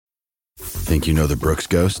Think you know the Brooks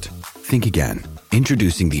Ghost? Think again.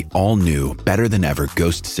 Introducing the all-new, better-than-ever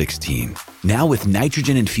Ghost 16. Now with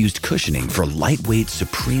nitrogen-infused cushioning for lightweight,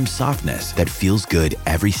 supreme softness that feels good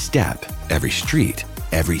every step, every street,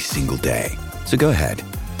 every single day. So go ahead,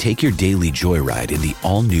 take your daily joyride in the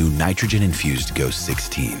all-new nitrogen-infused Ghost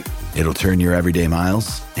 16. It'll turn your everyday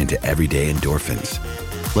miles into everyday endorphins.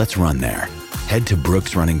 Let's run there. Head to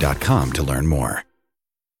brooksrunning.com to learn more.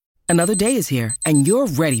 Another day is here, and you're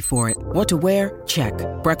ready for it. What to wear? Check.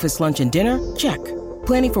 Breakfast, lunch, and dinner? Check.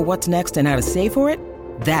 Planning for what's next and how to save for it?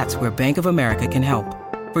 That's where Bank of America can help.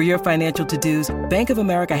 For your financial to-dos, Bank of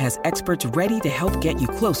America has experts ready to help get you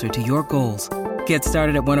closer to your goals. Get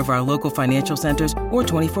started at one of our local financial centers or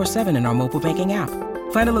 24/7 in our mobile banking app.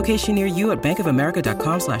 Find a location near you at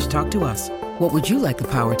bankofamerica.com/talktous. What would you like the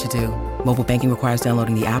power to do? Mobile banking requires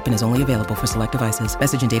downloading the app and is only available for select devices.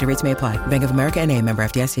 Message and data rates may apply. Bank of America NA, member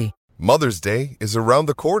FDIC. Mother's Day is around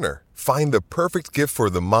the corner. Find the perfect gift for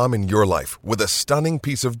the mom in your life with a stunning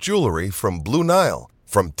piece of jewelry from Blue Nile.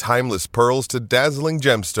 From timeless pearls to dazzling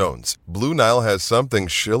gemstones, Blue Nile has something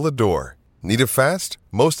she'll adore. Need it fast?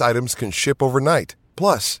 Most items can ship overnight.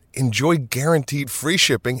 Plus, enjoy guaranteed free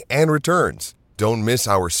shipping and returns. Don't miss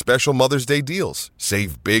our special Mother's Day deals.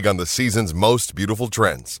 Save big on the season's most beautiful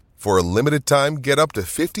trends. For a limited time, get up to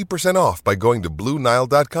 50% off by going to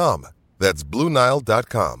BlueNile.com. That's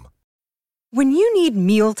BlueNile.com. When you need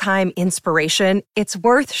mealtime inspiration, it's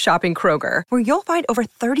worth shopping Kroger, where you'll find over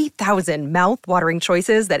 30,000 mouth-watering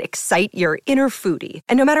choices that excite your inner foodie.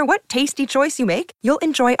 And no matter what tasty choice you make, you'll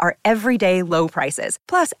enjoy our everyday low prices,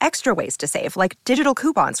 plus extra ways to save, like digital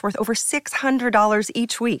coupons worth over $600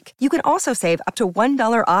 each week. You can also save up to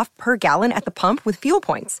 $1 off per gallon at the pump with fuel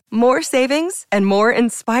points. More savings and more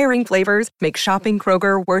inspiring flavors make shopping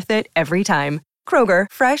Kroger worth it every time. Kroger,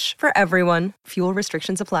 fresh for everyone. Fuel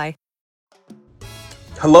restrictions apply.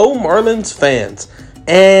 Hello, Marlins fans,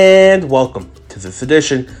 and welcome to this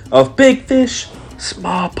edition of Big Fish,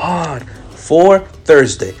 Small Pod for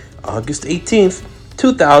Thursday, August 18th,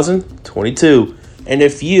 2022. And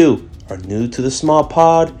if you are new to the Small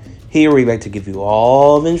Pod, here we like to give you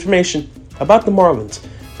all the information about the Marlins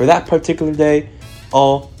for that particular day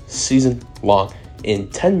all season long in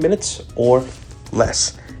 10 minutes or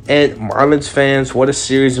less. And Marlins fans, what a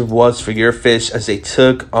series it was for your fish as they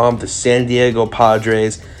took on the San Diego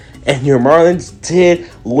Padres. And your Marlins did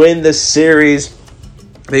win the series.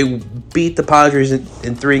 They beat the Padres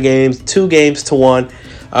in 3 games, 2 games to 1.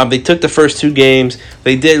 They took the first 2 games.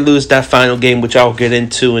 They did lose that final game, which I'll get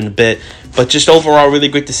into in a bit. But just overall, really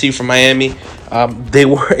great to see from Miami. They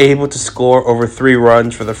were able to score over 3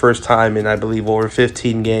 runs for the first time in, I believe, over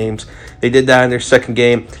 15 games. They did that in their second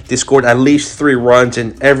game. They scored at least 3 runs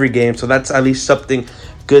in every game, so that's at least something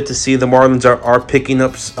good to see. The Marlins are picking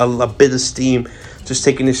up a bit of steam. Just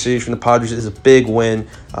taking this series from the Padres is a big win.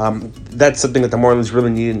 That's something that the Marlins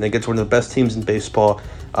really need, and against one of the best teams in baseball.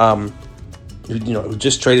 Who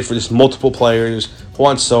just traded for just multiple players: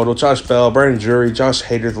 Juan Soto, Josh Bell, Brandon Drury, Josh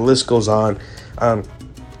Hader. The list goes on.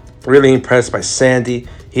 Really impressed by Sandy.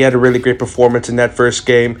 He had a really great performance in that first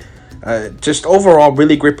game. Just overall,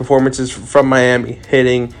 really great performances from Miami,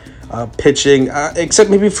 hitting, pitching, except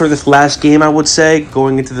maybe for this last game, I would say.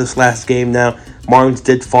 Going into this last game now, Marlins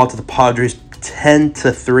did fall to the Padres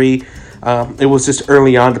 10-3. It was just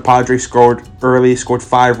early on. The Padres scored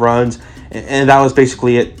 5 runs, and that was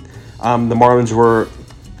basically it. The Marlins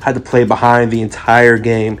had to play behind the entire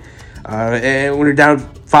game. And when you're down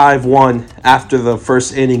 5-1 after the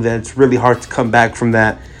first inning, then it's really hard to come back from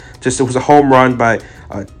that. It was a home run by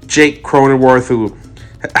Jake Cronenworth, who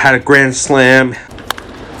had a grand slam.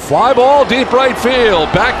 Fly ball, deep right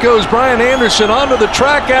field. Back goes Brian Anderson onto the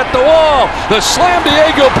track at the wall. The San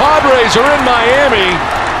Diego Padres are in Miami.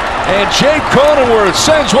 And Jake Cronenworth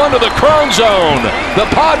sends one to the Cron Zone. The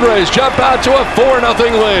Padres jump out to a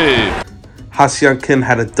 4-0 lead. Ha-Seong Kim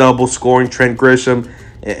had a double scoring Trent Grisham.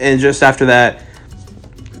 And just after that,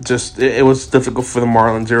 it was difficult for the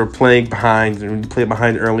Marlins. They were playing behind, and when you play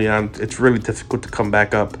behind early on, it's really difficult to come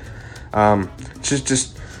back up.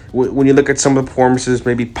 When you look at some of the performances,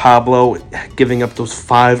 maybe Pablo giving up those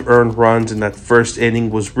 5 earned runs in that first inning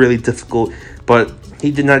was really difficult, but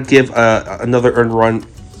he did not give another earned run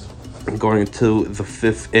going into the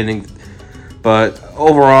 5th inning. But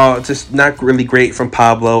overall, just not really great from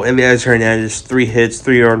Pablo. Elias Hernandez, 3 hits,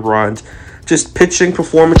 3 earned runs. Just pitching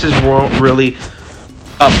performances weren't really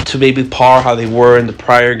up to maybe par how they were in the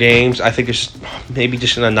prior games. I think it's maybe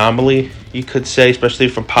just an anomaly, you could say, especially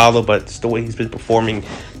from Pablo, but it's the way he's been performing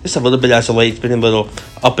just a little bit as of late. It's been a little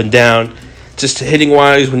up and down. Just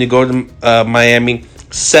hitting-wise, when you go to Miami,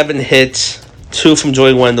 7 hits, 2 from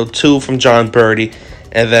Joey Wendell, 2 from John Birdie,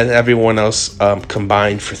 and then everyone else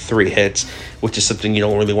combined for 3 hits, which is something you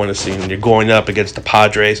don't really want to see when you're going up against the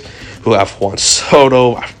Padres, who have Juan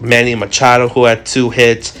Soto, Manny Machado, who had 2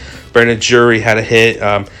 hits, Brandon Drury had a hit.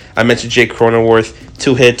 I mentioned Jake Cronenworth,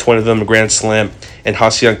 2 hits, one of them a grand slam, and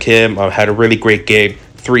Ha-Seong Kim had a really great game,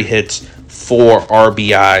 3 hits, 4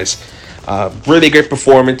 RBIs. Really great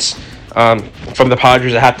performance from the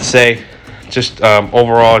Padres, I have to say. Just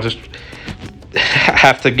overall, just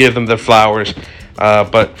have to give them their flowers.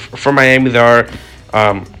 But for Miami, there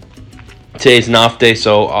are today's an off day,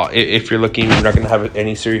 so if you're looking, we're not going to have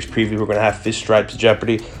any series preview. We're going to have Fish Stripes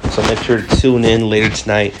Jeopardy, so make sure to tune in later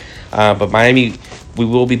tonight. But Miami, we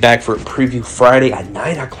will be back for a preview Friday at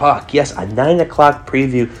 9 o'clock. Yes, a 9 o'clock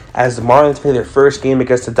preview as the Marlins play their first game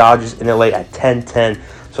against the Dodgers in LA at 10:10.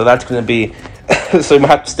 So that's going to be, so we might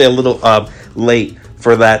have to stay a little late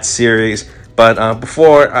for that series. But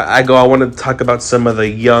before I go, I want to talk about some of the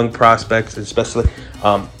young prospects, especially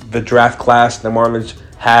the draft class the Marlins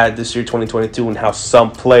had this year, 2022, and how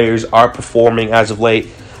some players are performing as of late.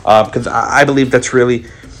 Because I believe that's really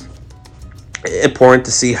important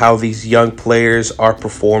to see how these young players are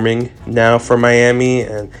performing now for Miami,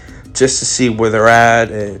 and just to see where they're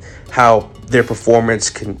at and how their performance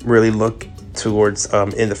can really look towards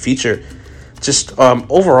in the future. Just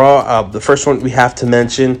overall, the first one we have to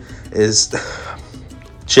mention is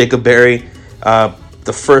Jacob Berry,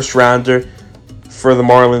 the first rounder for the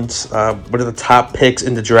Marlins, one of the top picks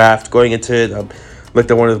in the draft going into it.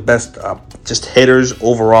 Looked at one of the best just hitters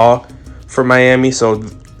overall for Miami. So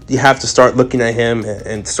you have to start looking at him,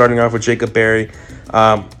 and starting off with Jacob Berry.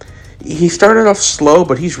 He started off slow,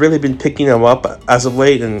 but he's really been picking him up as of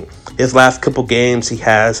late. In his last couple games, he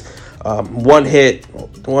has 1 hit,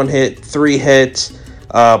 3 hits,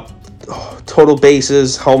 total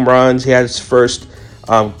bases, home runs. He had his first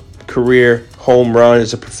career home run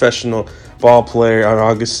as a professional ball player on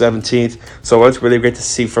August 17th. So it's really great to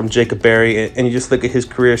see from Jacob Berry. And you just look at his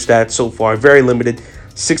career stats so far, very limited.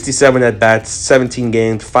 67 at-bats, 17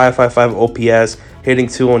 games, 5.55 OPS, hitting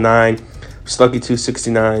 .209, slugging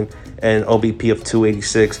 .269, and OBP of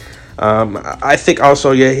 .286. I think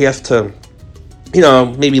also, he has to,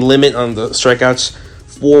 maybe limit on the strikeouts.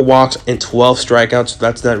 4 walks and 12 strikeouts.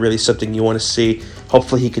 That's not really something you want to see.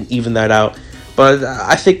 Hopefully he can even that out. But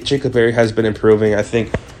I think Jacob Berry has been improving. I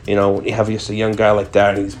think, when you have just a young guy like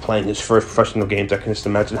that and he's playing his first professional games, I can just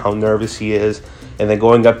imagine how nervous he is. And then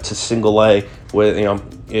going up to single A, with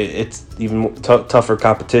it's even tougher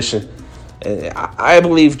competition. And I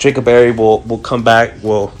believe Jacob Berry will come back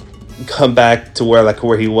to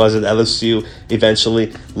where he was at LSU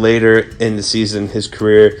eventually later in the season, his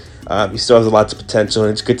career. He still has lots of potential,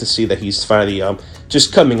 and it's good to see that he's finally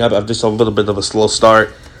just coming up after just a little bit of a slow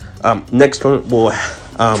start. Next one, we'll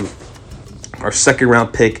our second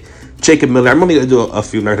round pick, Jacob Miller. I'm only going to do a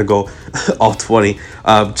few, I'm not going to go all 20.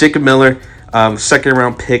 Jacob Miller, second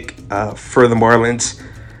round pick for the Marlins,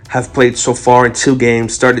 have played so far in 2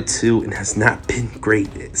 games, started 2, and has not been great.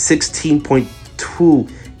 16.2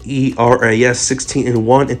 ERA, yes, 16 in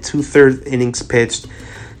 1 2/3 innings pitched.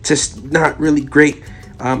 Just not really great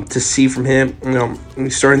to see from him. When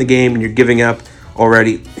you're starting the game and you're giving up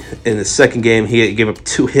already in the second game, he gave up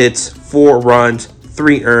 2 hits, 4 runs,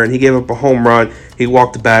 3 earned. He gave up a home run. He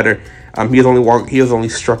walked the batter. He has only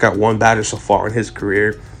struck out 1 batter so far in his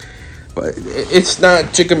career. But it's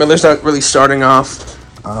not, Jacob Miller's not really starting off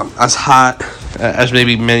as hot as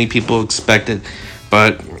maybe many people expected.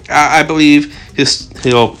 But I believe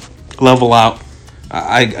he'll level out.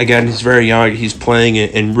 Again, he's very young. He's playing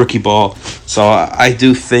in rookie ball. So I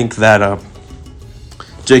do think that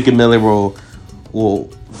Jacob Miller will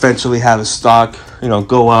eventually have his stock,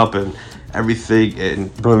 go up and everything, and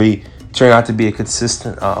really turn out to be a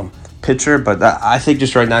consistent pitcher. But I think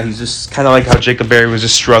just right now he's just kind of like how Jacob Berry was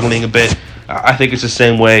just struggling a bit. I think it's the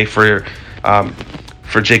same way for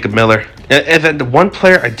Jacob Miller. And then the one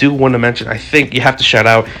player I do want to mention, I think you have to shout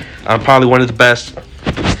out, probably one of the best,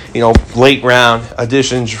 late round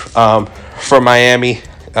additions from Miami,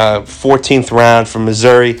 14th round from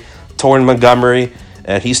Missouri, Torrin Montgomery,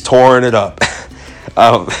 and he's torn it up.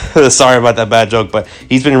 Sorry about that bad joke, but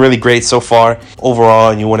he's been really great so far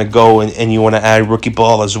overall, and you want to go and you want to add rookie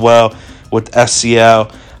ball as well with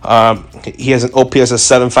SCL. He has an OPS of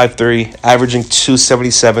 7.53, averaging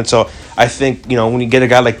 277. So I think, when you get a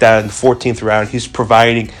guy like that in the 14th round, he's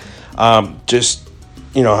providing how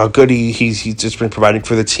good he's just been providing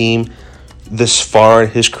for the team this far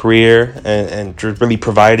in his career, and really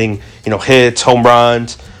providing, hits, home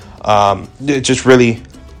runs, just really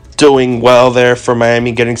doing well there for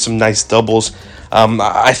Miami, getting some nice doubles.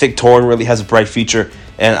 I think Torrin really has a bright future,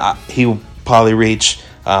 and he will probably reach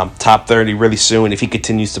top 30 really soon if he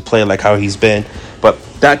continues to play like how he's been. But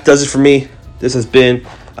that does it for me. This has been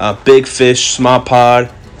Big Fish Small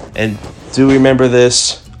Pod. And do remember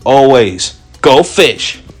this, always, go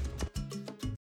fish.